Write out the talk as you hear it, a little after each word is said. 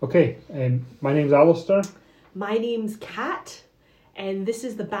Okay, my name's Alistair. My name's Kat, and this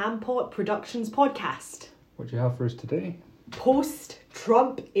is the Bampot Productions podcast. What do you have for us today?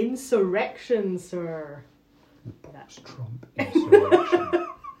 Post-Trump insurrection, sir. Post-Trump insurrection.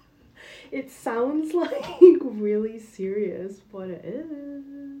 It sounds like really serious, but it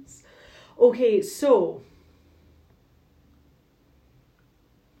is. Okay, so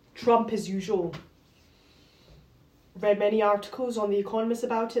Trump as usual. Read many articles on The Economist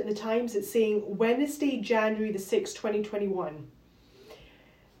about it in the Times. It's saying Wednesday, January the 6th, 2021.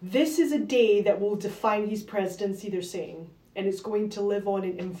 This is a day that will define his presidency, they're saying, and it's going to live on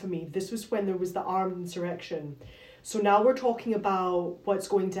in infamy. This was when there was the armed insurrection. So now we're talking about what's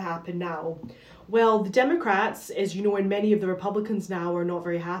going to happen now. Well, the Democrats, as you know, and many of the Republicans now are not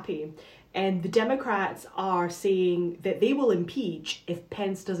very happy. And the Democrats are saying that they will impeach if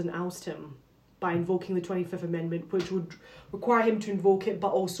Pence doesn't oust him by invoking the 25th Amendment, which would require him to invoke it, but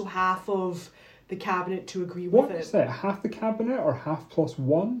also half of the cabinet to agree with it. What is that? Half the cabinet or half plus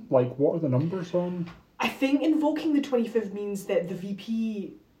one? Like, what are the numbers on? I think invoking the 25th means that the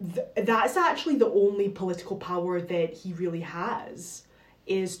VP, that's actually the only political power that he really has,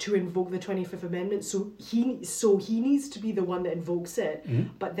 is to invoke the 25th Amendment. So he needs to be the one that invokes it,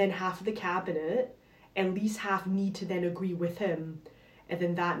 but then half of the cabinet, at least half, need to then agree with him. And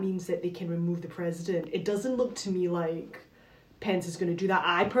then that means that they can remove the president. It doesn't look to me like Pence is going to do that.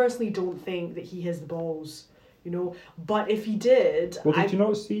 I personally don't think that he has the balls, you know. But if he did... Well, did you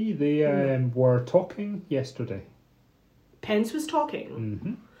not see they were talking yesterday? Pence was talking?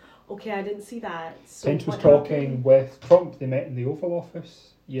 Mm-hmm. Okay, I didn't see that. So Pence was talking with Trump. They met in the Oval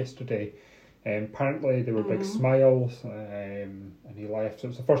Office yesterday. Apparently there were big smiles and he left. So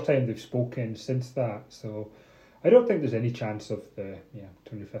it's the first time they've spoken since that. So I don't think there's any chance of the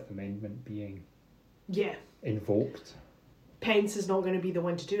 25th Amendment being invoked. Pence is not going to be the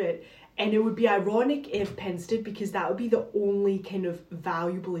one to do it. And it would be ironic if Pence did, because that would be the only kind of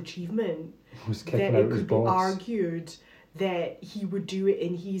valuable achievement that it could be argued that he would do it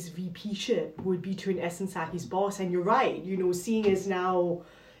in his VP-ship, would be to in essence sack his boss. And you're right, you know, seeing as now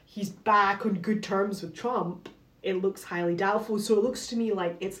he's back on good terms with Trump, it looks highly doubtful. So it looks to me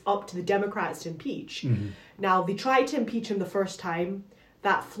like it's up to the Democrats to impeach. Mm-hmm. Now, they tried to impeach him the first time.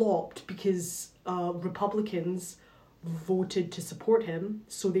 That flopped because Republicans voted to support him.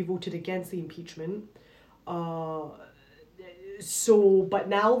 So they voted against the impeachment. But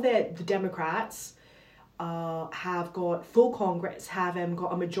now that the Democrats have got full Congress, have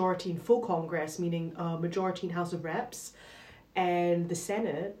got a majority in full Congress, meaning a majority in House of Reps, and the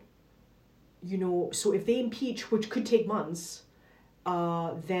Senate, you know, so if they impeach, which could take months,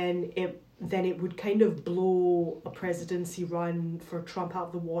 then it would kind of blow a presidency run for Trump out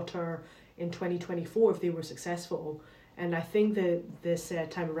of the water in 2024 if they were successful. And I think that this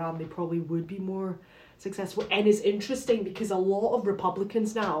time around they probably would be more successful. And it's interesting because a lot of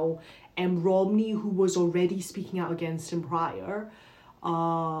Republicans now, Romney, who was already speaking out against him prior,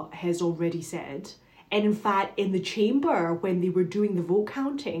 has already said. And in fact, in the chamber, when they were doing the vote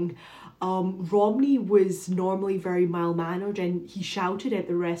counting, Romney was normally very mild-mannered and he shouted at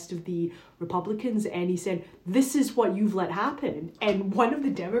the rest of the Republicans and he said, "This is what you've let happen." And one of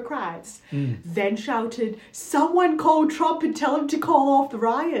the Democrats then shouted, "Someone call Trump and tell him to call off the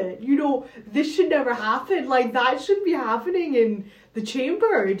riot. You know, this should never happen. Like, that shouldn't be happening in the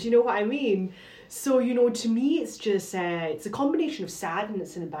chamber." Do you know what I mean? So, you know, to me, it's just, it's a combination of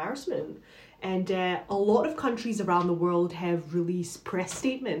sadness and embarrassment. And a lot of countries around the world have released press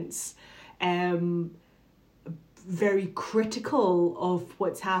statements very critical of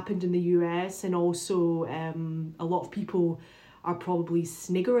what's happened in the US, and also a lot of people are probably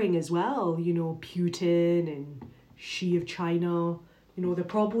sniggering as well, you know, Putin and Xi of China. You know, they're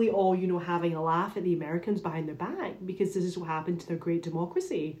probably all, you know, having a laugh at the Americans behind their back because this is what happened to their great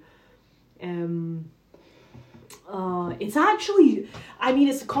democracy. It's actually, I mean,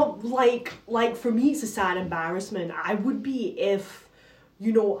 it's like for me, it's a sad embarrassment. I would be if,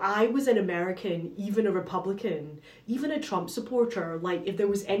 you know, I was an American, even a Republican, even a Trump supporter. Like, if there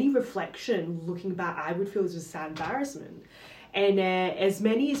was any reflection looking back, I would feel it was a sad embarrassment. And as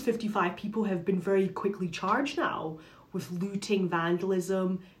many as 55 people have been very quickly charged now with looting,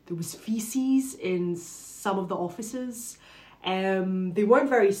 vandalism. There was feces in some of the offices. They weren't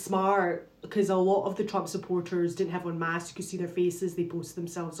very smart because a lot of the Trump supporters didn't have on masks. You could see their faces. They posted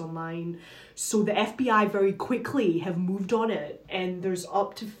themselves online. So the FBI very quickly have moved on it. And there's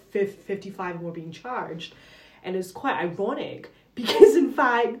up to 55 more being charged. And it's quite ironic because, in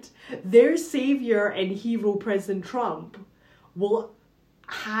fact, their savior and hero, President Trump,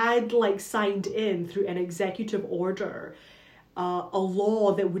 had signed in through an executive order a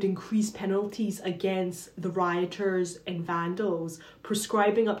law that would increase penalties against the rioters and vandals,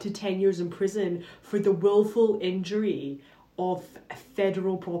 prescribing up to 10 years in prison for the willful injury of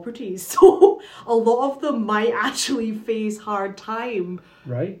federal properties. So a lot of them might actually face hard time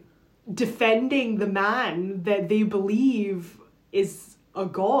Right. defending the man that they believe is a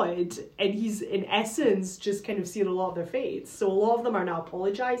god, and he's in essence just kind of sealed a lot of their fates. So a lot of them are now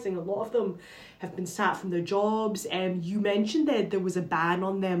apologizing. A lot of them have been sacked from their jobs. And you mentioned that there was a ban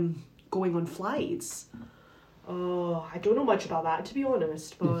on them going on flights. I don't know much about that, to be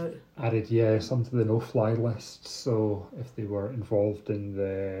honest, but Added, some to the no-fly list. So if they were involved in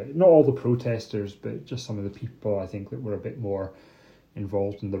not all the protesters, but just some of the people, I think, that were a bit more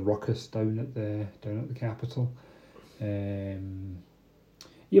involved in the ruckus down at the Capitol.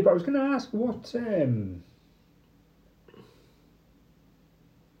 But I was going to ask what.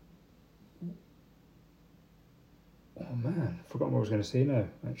 Oh man, I've forgotten what I was going to say now.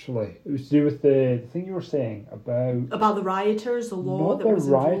 Actually, it was to do with the thing you were saying about the rioters, the law not that the was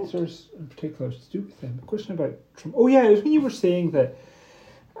invoked. rioters in particular. It was to do with them. A question about Trump. Oh yeah, it was when you were saying that.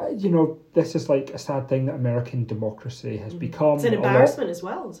 This is like a sad thing that American democracy has become. It's an embarrassment as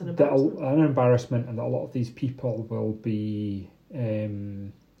well. It's an embarrassment. An embarrassment, and that a lot of these people will be,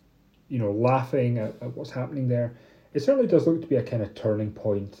 laughing at what's happening there. It certainly does look to be a kind of turning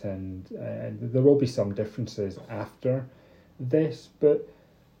point, and there will be some differences after this. But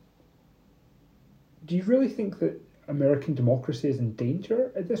do you really think that American democracy is in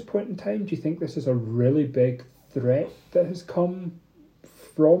danger at this point in time? Do you think this is a really big threat that has come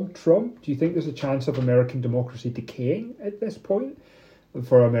from Trump? Do you think there's a chance of American democracy decaying at this point,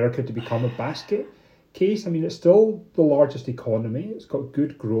 for America to become a basket case? I mean, it's still the largest economy. It's got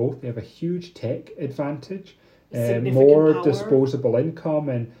good growth. They have a huge tech advantage, more power. disposable income,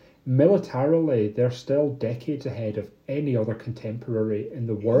 and militarily, they're still decades ahead of any other contemporary in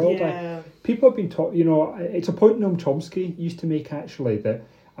the world. Yeah. People have been taught, it's a point Noam Chomsky used to make, actually, that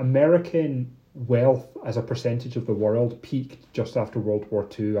American wealth as a percentage of the world peaked just after World War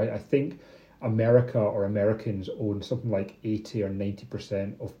II. I think America or Americans own something like 80 or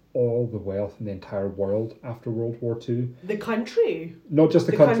 90% of all the wealth in the entire world after World War II. The country. Not just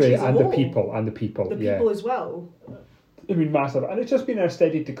the country, as a and the whole. people. The people as well. I mean, massive. And it's just been a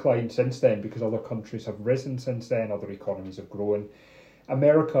steady decline since then, because other countries have risen since then, other economies have grown.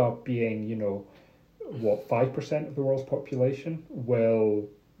 America being, 5% of the world's population will,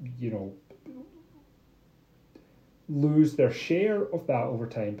 lose their share of that over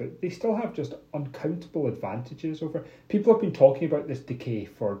time, but they still have just uncountable advantages over. People have been talking about this decay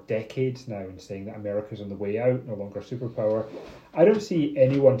for decades now and saying that America's on the way out, no longer a superpower. I don't see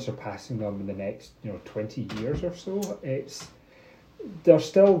anyone surpassing them in the next 20 years or so. They're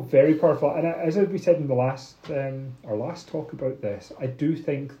still very powerful, and as we said in the our last talk about this, I do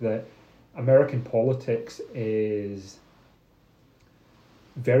think that American politics is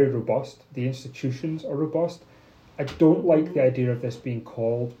very robust. The institutions are robust. I don't like the idea of this being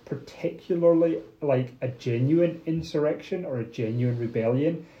called particularly like a genuine insurrection or a genuine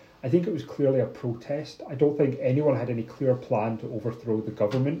rebellion. I think it was clearly a protest. I don't think anyone had any clear plan to overthrow the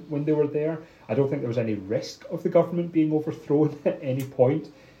government when they were there. I don't think there was any risk of the government being overthrown at any point.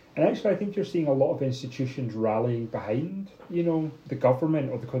 And actually, I think you're seeing a lot of institutions rallying behind, the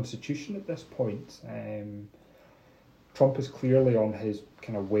government or the constitution at this point. Trump is clearly on his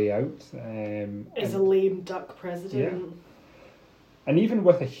kind of way out. As a lame duck president. Yeah. And even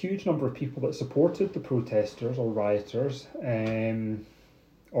with a huge number of people that supported the protesters or rioters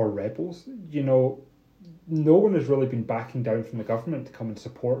or rebels, no one has really been backing down from the government to come and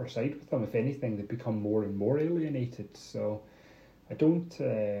support or side with them. If anything, they've become more and more alienated. So I don't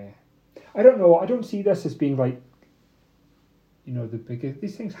know. I don't see this as being like, the biggest.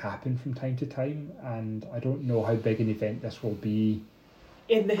 These things happen from time to time, and I don't know how big an event this will be.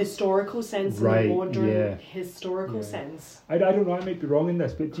 In the historical sense, right, in the modern historical sense. I don't know, I might be wrong in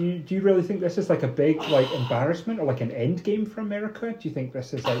this, but do you really think this is like a big embarrassment or like an end game for America? Do you think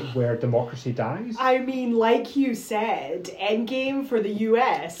this is like where democracy dies? I mean, like you said, end game for the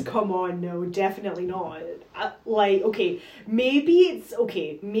US, come on, no, definitely not. Maybe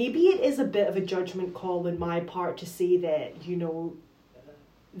it is a bit of a judgment call on my part to say that,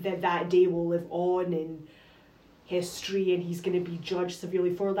 that day will live on in history and he's going to be judged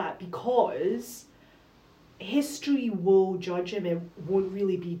severely for that, because history will judge him. It won't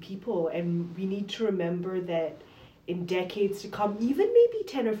really be people, and we need to remember that in decades to come, even maybe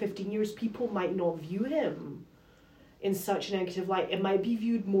 10 or 15 years, people might not view him in such a negative light. It might be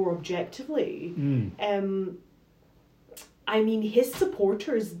viewed more objectively. I mean, his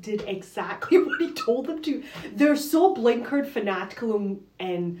supporters did exactly what he told them to. They're so blinkered, fanatical,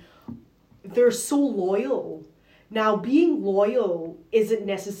 and they're so loyal. Now, being loyal isn't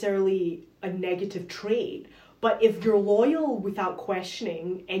necessarily a negative trait, but if you're loyal without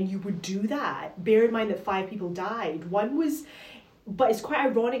questioning, and you would do that, bear in mind that 5 people died. But it's quite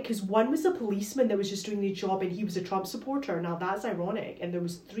ironic because one was a policeman that was just doing their job and he was a Trump supporter. Now, that's ironic. And there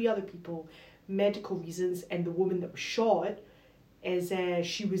was 3 other people, medical reasons, and the woman that was shot as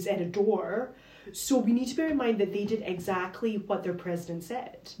she was at a door. So we need to bear in mind that they did exactly what their president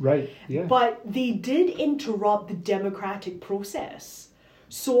said. Right, yeah. But they did interrupt the democratic process.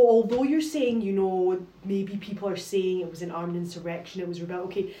 So although you're saying, you know, maybe people are saying it was an armed insurrection, it was rebellion,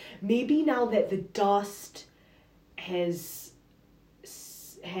 okay, maybe now that the dust has,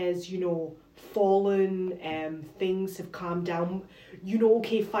 you know, fallen, things have calmed down, you know,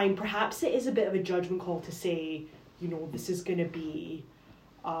 okay, fine, perhaps it is a bit of a judgment call to say, you know,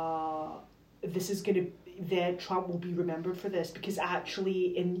 that Trump will be remembered for this, because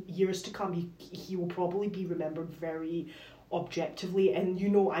actually in years to come he will probably be remembered very objectively. And, you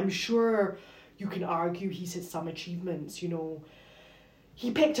know, I'm sure you can argue he's had some achievements. You know,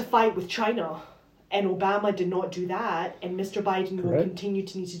 he picked a fight with China, and Obama did not do that, and Mr. Biden will continue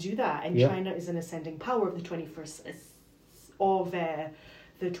to need to do that. And China is an ascending power of the 21st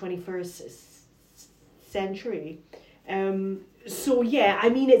century. So yeah, I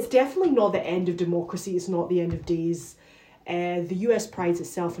mean, it's definitely not the end of democracy. It's not the end of days. The US prides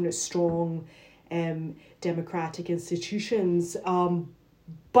itself on its strong democratic institutions.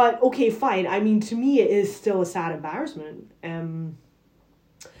 But okay, fine. I mean, to me, it is still a sad embarrassment.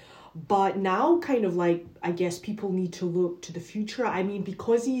 But now, kind of like, I guess people need to look to the future. I mean,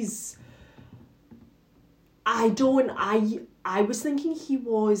 because I was thinking he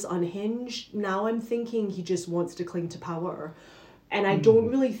was unhinged. Now I'm thinking he just wants to cling to power. And I don't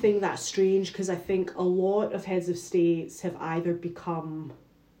really think that's strange, because I think a lot of heads of states have either become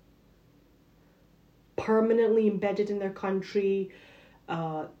permanently embedded in their country,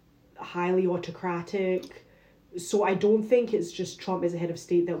 highly autocratic. So I don't think it's just Trump as a head of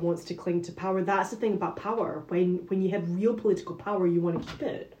state that wants to cling to power. That's the thing about power. When you have real political power, you want to keep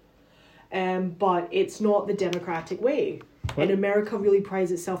it. But it's not the democratic way. What? And America really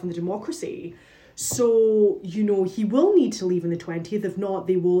prides itself on the democracy. So, you know, he will need to leave on the 20th. If not,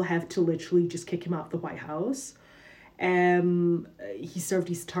 they will have to literally just kick him out of the White House. He served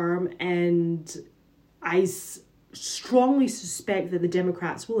his term, and I strongly suspect that the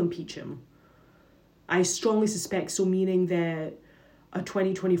Democrats will impeach him. I strongly suspect, so meaning that a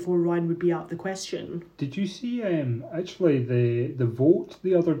 2024 run would be out of the question. Did you see actually the vote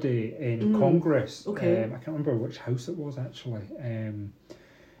the other day in Congress? Okay. I can't remember which house it was actually.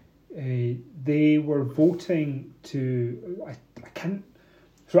 They were voting to... I can't...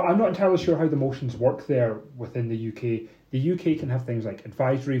 So I'm not entirely sure how the motions work there within the UK. The UK can have things like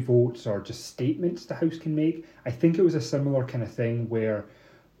advisory votes or just statements the House can make. I think it was a similar kind of thing where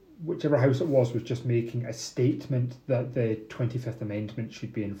whichever house it was just making a statement that the 25th Amendment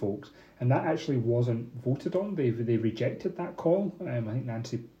should be invoked. And that actually wasn't voted on. They rejected that call. I think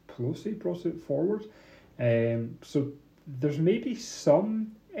Nancy Pelosi brought it forward. So there's maybe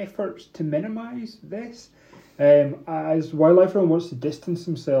some efforts to minimise this. While everyone wants to distance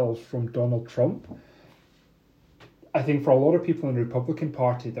themselves from Donald Trump, I think for a lot of people in the Republican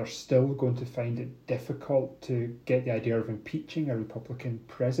Party, they're still going to find it difficult to get the idea of impeaching a Republican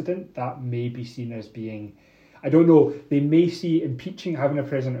president. That may be seen as being, I don't know, they may see having a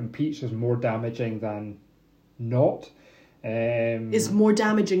president impeached as more damaging than not. It's more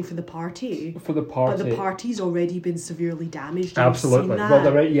damaging for the party. For the party. But the party's already been severely damaged. Absolutely. Well,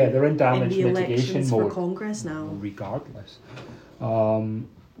 they're in damage in the mitigation mode. For Congress now. Regardless.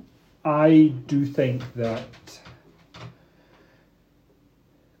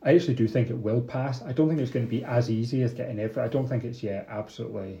 I actually do think it will pass. I don't think it's going to be as easy as getting I don't think it's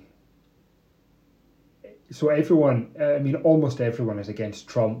absolutely... So almost everyone is against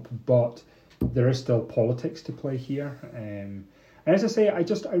Trump, but there is still politics to play here. And as I say, I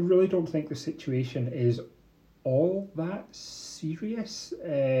really don't think the situation is all that serious.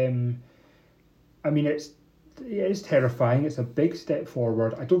 It is terrifying. It's a big step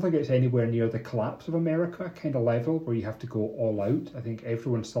forward. I don't think it's anywhere near the collapse of America kind of level where you have to go all out. I think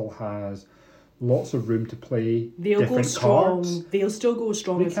everyone still has lots of room to play. They'll go strong. Cards. They'll still go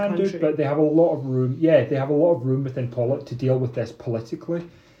strong. They can do, but they have a lot of room. Yeah, they have a lot of room within to deal with this politically,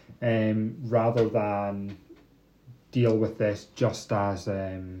 rather than deal with this just as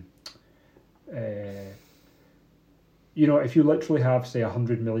you know, if you literally have, say,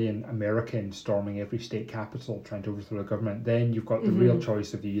 100 million Americans storming every state capital trying to overthrow a government, then you've got the real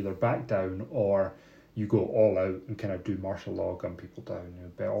choice of you either back down or you go all out and kind of do martial law, gun people down,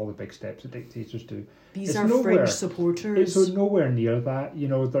 you know, all the big steps that dictators do. These are French supporters. It's nowhere near that. You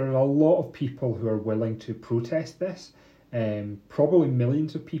know, there are a lot of people who are willing to protest this. Probably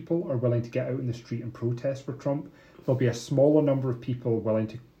millions of people are willing to get out in the street and protest for Trump. There'll be a smaller number of people willing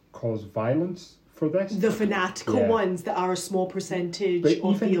to cause violence for this. The fanatical ones that are a small percentage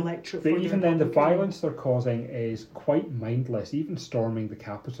of the electorate. But even then, the violence they're causing is quite mindless. Even storming the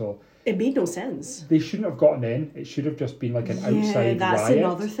Capitol, it made no sense. They shouldn't have gotten in. It should have just been like an outside that's riot.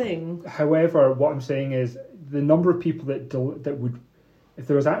 Another thing. However, what I'm saying is the number of people that would, if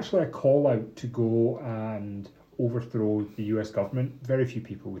there was actually a call out to go and overthrow the US government, very few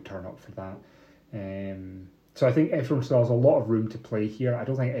people would turn up for that. So I think everyone still has a lot of room to play here. I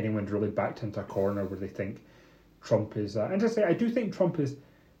don't think anyone's really backed into a corner where they think Trump is... and to say, I do think Trump is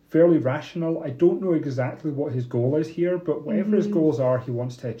fairly rational. I don't know exactly what his goal is here, but whatever his goals are he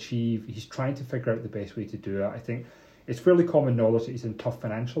wants to achieve, he's trying to figure out the best way to do it. I think it's fairly common knowledge that he's in a tough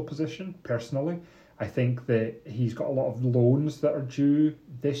financial position, personally. I think that he's got a lot of loans that are due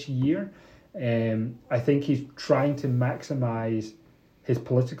this year. I think he's trying to maximise his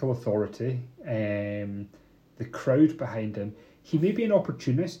political authority, the crowd behind him. He may be an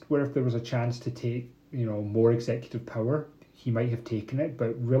opportunist where if there was a chance to take, you know, more executive power, he might have taken it,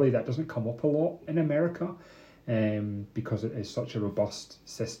 but really that doesn't come up a lot in America because it is such a robust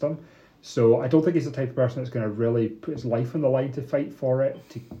system. So I don't think he's the type of person that's going to really put his life on the line to fight for it,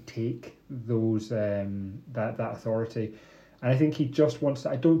 to take those that authority. And I think he just wants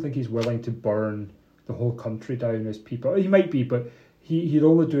to, I don't think he's willing to burn the whole country down as people. He might be, but he'd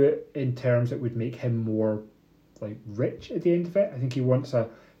only do it in terms that would make him more like rich at the end of it. I think he wants a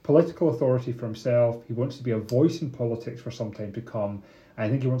political authority for himself. He wants to be a voice in politics for some time to come. And I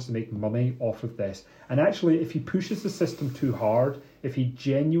think he wants to make money off of this. And actually, if he pushes the system too hard, if he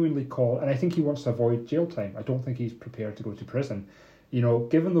genuinely and I think he wants to avoid jail time. I don't think he's prepared to go to prison. You know,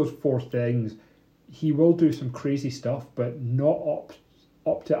 given those four things, he will do some crazy stuff, but not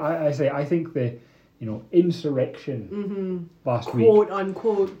up to. I think the, you know, insurrection last week, quote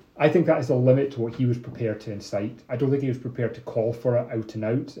unquote. I think that is the limit to what he was prepared to incite. I don't think he was prepared to call for it out and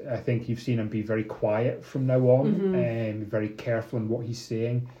out. I think you've seen him be very quiet from now on, and very careful in what he's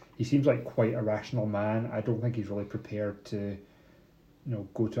saying. He seems like quite a rational man. I don't think he's really prepared to, you know,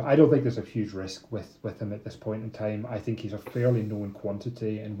 go to. I don't think there's a huge risk with him at this point in time. I think he's a fairly known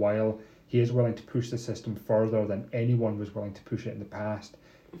quantity, and while he is willing to push the system further than anyone was willing to push it in the past,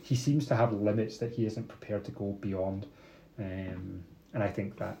 he seems to have limits that he isn't prepared to go beyond. And I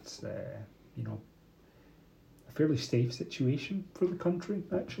think that's, you know, a fairly safe situation for the country,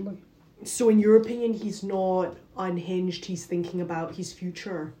 actually. So in your opinion, he's not unhinged, he's thinking about his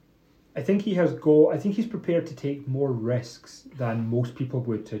future? I think he has I think he's prepared to take more risks than most people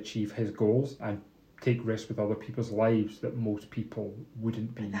would to achieve his goals, and take risks with other people's lives that most people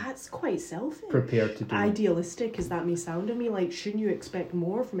wouldn't be. But that's quite selfish. Prepared to do. Idealistic as that may sound to me, like, shouldn't you expect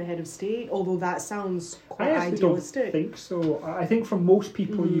more from a head of state? Although that sounds quite idealistic. I don't think so. I think from most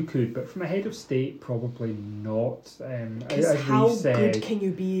people you could, but from a head of state, probably not. Because how good can you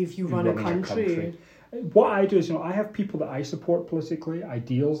be if you run a country? What I do is, you know, I have people that I support politically,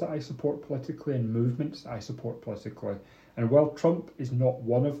 ideals that I support politically, and movements I support politically. And while Trump is not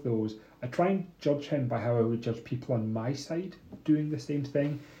one of those, I try and judge him by how I would judge people on my side doing the same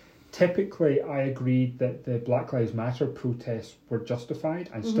thing. Typically, I agreed that the Black Lives Matter protests were justified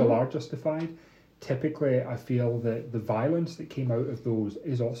and still are justified. Typically, I feel that the violence that came out of those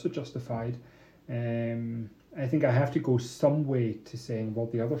is also justified. I think I have to go some way to saying, well,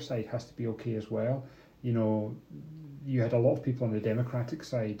 the other side has to be okay as well. You know, you had a lot of people on the Democratic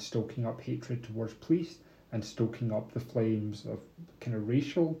side stoking up hatred towards police and stoking up the flames of kind of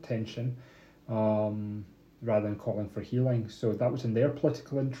racial tension, rather than calling for healing. So that was in their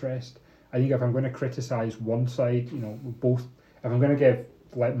political interest. I think if I'm going to criticise one side, you know, both, if I'm going to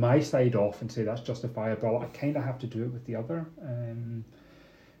let my side off and say that's justifiable, I kind of have to do it with the other. And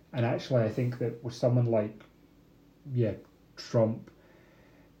actually, I think that with someone like, Trump,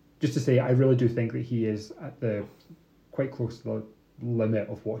 just to say, I really do think that he is quite close to the limit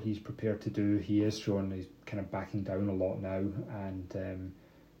of what he's prepared to do. He is showing he's kind of backing down a lot now, and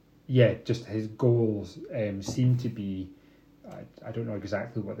just his goals seem to be, I don't know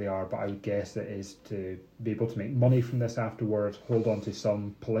exactly what they are, but I would guess it is to be able to make money from this afterwards, hold on to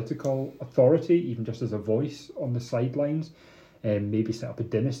some political authority, even just as a voice on the sidelines, maybe set up a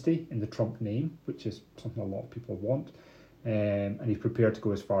dynasty in the Trump name, which is something a lot of people want. and he's prepared to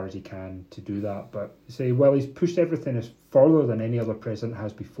go as far as he can to do that. But he's pushed everything as further than any other president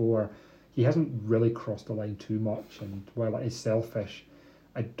has before. He hasn't really crossed the line too much, and while it is selfish,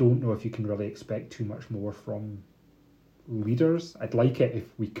 I don't know if you can really expect too much more from leaders. I'd like it if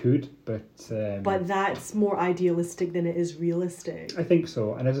we could, but that's more idealistic than it is realistic. I think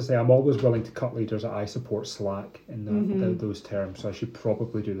so. And as I say, I'm always willing to cut leaders that I support slack in those terms. So I should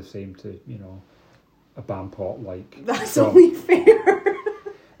probably do the same to a Bampot like. That's only fair.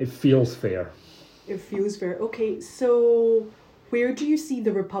 It feels fair. It feels fair. Okay, so where do you see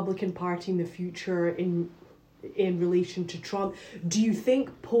the Republican Party in the future in relation to Trump? Do you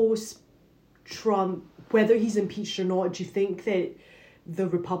think post-Trump, whether he's impeached or not, do you think that the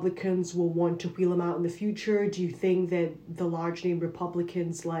Republicans will want to wheel him out in the future? Do you think that the large name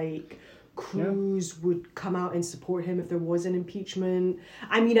Republicans like Cruz would come out and support him if there was an impeachment?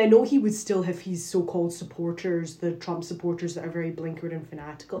 I mean, I know he would still have his so-called supporters, the Trump supporters that are very blinkered and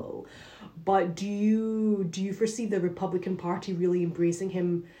fanatical. But do you foresee the Republican Party really embracing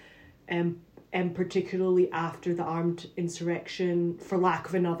him, and particularly after the armed insurrection, for lack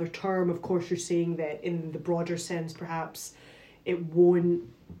of another term? Of course, you're saying that in the broader sense, perhaps it won't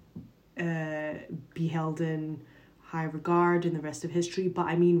be held in high regard in the rest of history. But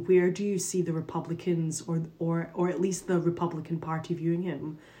I mean, where do you see the Republicans or at least the Republican Party viewing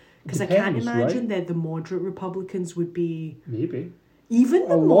him? Because I can't imagine that the moderate Republicans would be... Maybe. Even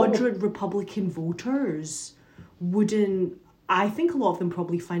the moderate Republican voters wouldn't... I think a lot of them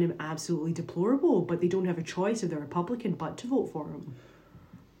probably find him absolutely deplorable, but they don't have a choice if they're Republican but to vote for him.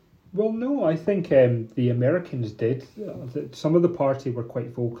 Well, no, I think the Americans did. Some of the party were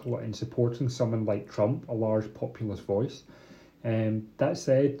quite vocal in supporting someone like Trump, a large populist voice. That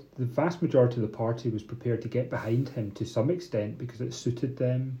said, the vast majority of the party was prepared to get behind him to some extent because it suited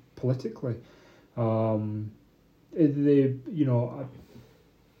them politically.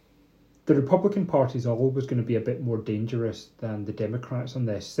 The Republican Party is always going to be a bit more dangerous than the Democrats on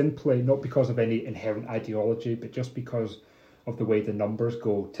this, simply not because of any inherent ideology, but just because of the way the numbers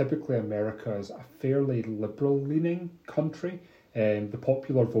go. Typically, America is a fairly liberal-leaning country. The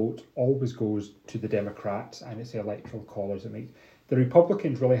popular vote always goes to the Democrats, and it's the electoral college that makes... The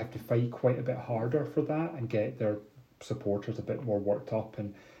Republicans really have to fight quite a bit harder for that and get their supporters a bit more worked up.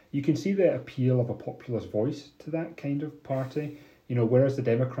 And you can see the appeal of a populist voice to that kind of party. Whereas the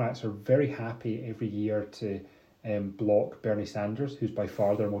Democrats are very happy every year to block Bernie Sanders, who's by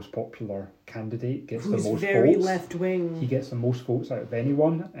far their most popular candidate, gets the most votes. Who's very left-wing. He gets the most votes out of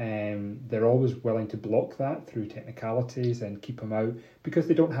anyone. They're always willing to block that through technicalities and keep him out because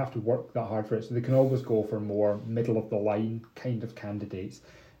they don't have to work that hard for it. So they can always go for more middle-of-the-line kind of candidates,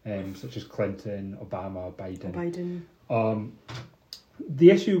 such as Clinton, Obama, Biden. The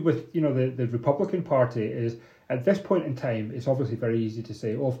issue with the Republican Party is, at this point in time, it's obviously very easy to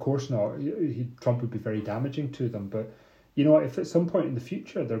say, oh, of course not, Trump would be very damaging to them. But, if at some point in the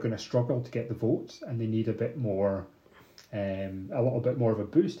future they're going to struggle to get the votes and they need a bit more, a little bit more of a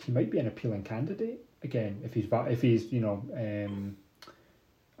boost, he might be an appealing candidate again if he's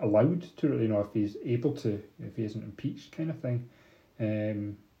allowed to, if he's able to, if he isn't impeached, kind of thing.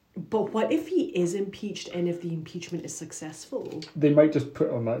 But what if he is impeached and if the impeachment is successful? They might just put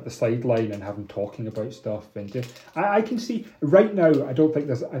him at the sideline and have him talking about stuff. And I can see, right now, I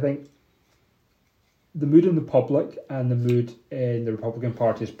think the mood in the public and the mood in the Republican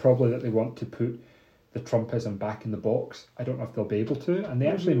Party is probably that they want to put the Trumpism back in the box. I don't know if they'll be able to. And they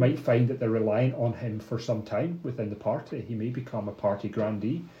actually might find that they're relying on him for some time within the party. He may become a party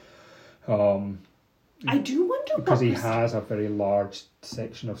grandee. I do wonder because he has a very large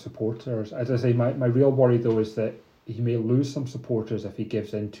section of supporters. As I say, my real worry though is that he may lose some supporters if he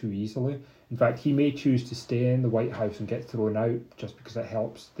gives in too easily. In fact, he may choose to stay in the White House and get thrown out just because it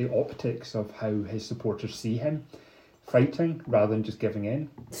helps the optics of how his supporters see him fighting rather than just giving in.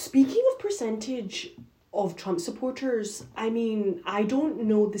 Speaking of percentage of Trump supporters, I mean, I don't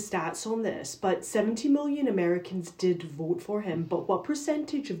know the stats on this, but 70 million Americans did vote for him. But what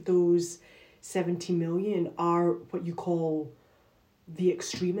percentage of those 70 million are what you call the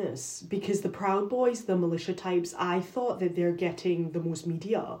extremists? Because the Proud Boys, the militia types, I thought that they're getting the most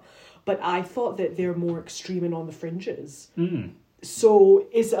media, but I thought that they're more extreme and on the fringes. So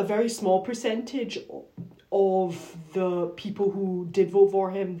it's a very small percentage of the people who did vote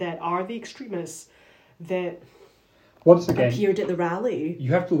for him that are the extremists that once again appeared at the rally.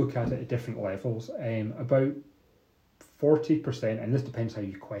 You have to look at it at different levels. About 40%, and this depends how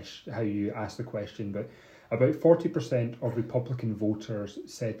you ask the question, but about 40% of Republican voters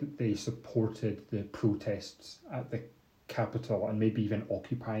said that they supported the protests at the Capitol and maybe even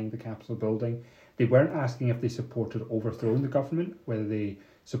occupying the Capitol building. They weren't asking if they supported overthrowing the government, whether they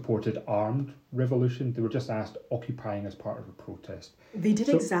supported armed revolution. They were just asked occupying as part of a protest. They did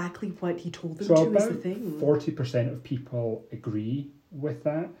exactly what he told them so to, about is the thing. 40% of people agree with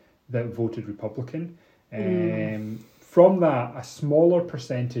that voted Republican. From that, a smaller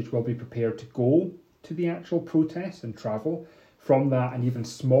percentage will be prepared to go to the actual protest and travel. From that, an even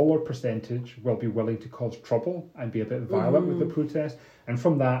smaller percentage will be willing to cause trouble and be a bit violent with the protest. And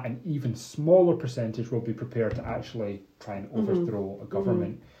from that, an even smaller percentage will be prepared to actually try and overthrow a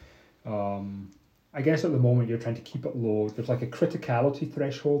government. I guess at the moment you're trying to keep it low. There's like a criticality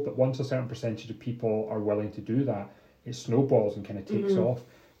threshold that once a certain percentage of people are willing to do that, it snowballs and kind of takes off.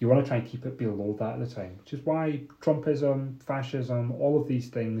 You want to try and keep it below that at the time, which is why Trumpism, fascism, all of these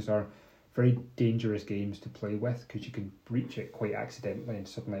things are very dangerous games to play with, because you can breach it quite accidentally and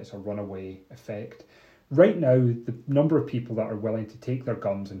suddenly it's a runaway effect. Right now, the number of people that are willing to take their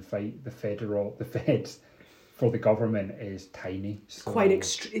guns and fight the feds for the government is tiny. So Quite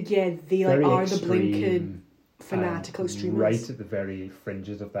extreme. Yeah, they are the blinkered fanatical extremists. Right at the very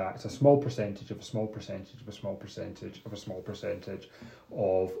fringes of that. It's a small percentage of a small percentage of a small percentage of a small percentage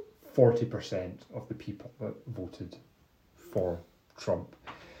of 40% of the people that voted for Trump.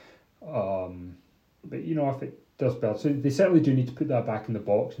 But you know, if it does build, so they certainly do need to put that back in the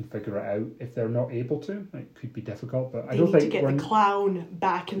box and figure it out. If they're not able to, it could be difficult. But I don't think they need to get the clown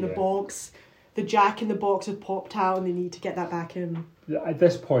back in the box. The Jack in the Box had popped out, and they need to get that back in. At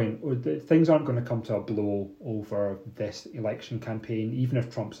this point, things aren't going to come to a blow over this election campaign. Even if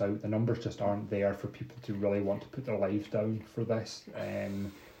Trump's out, the numbers just aren't there for people to really want to put their lives down for this.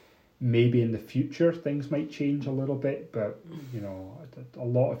 Maybe in the future things might change a little bit, but you know, a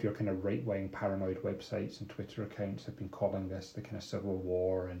lot of your kind of right-wing paranoid websites and Twitter accounts have been calling this the kind of civil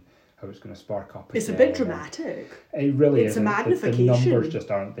war and how it's going to spark up. It's a bit dramatic. It really is. It's a magnification. The numbers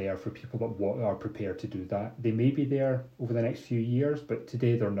just aren't there for people that are prepared to do that. They may be there over the next few years, but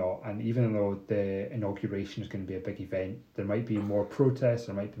today they're not. And even though the inauguration is going to be a big event, there might be more protests,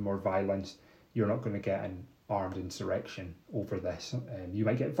 there might be more violence. You're not going to get an armed insurrection over this. You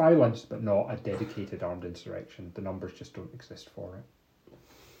might get violence, but not a dedicated armed insurrection. The numbers just don't exist for it.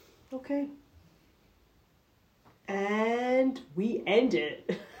 Okay. And we end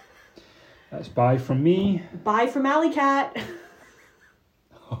it. That's bye from me. Bye from Alley Cat.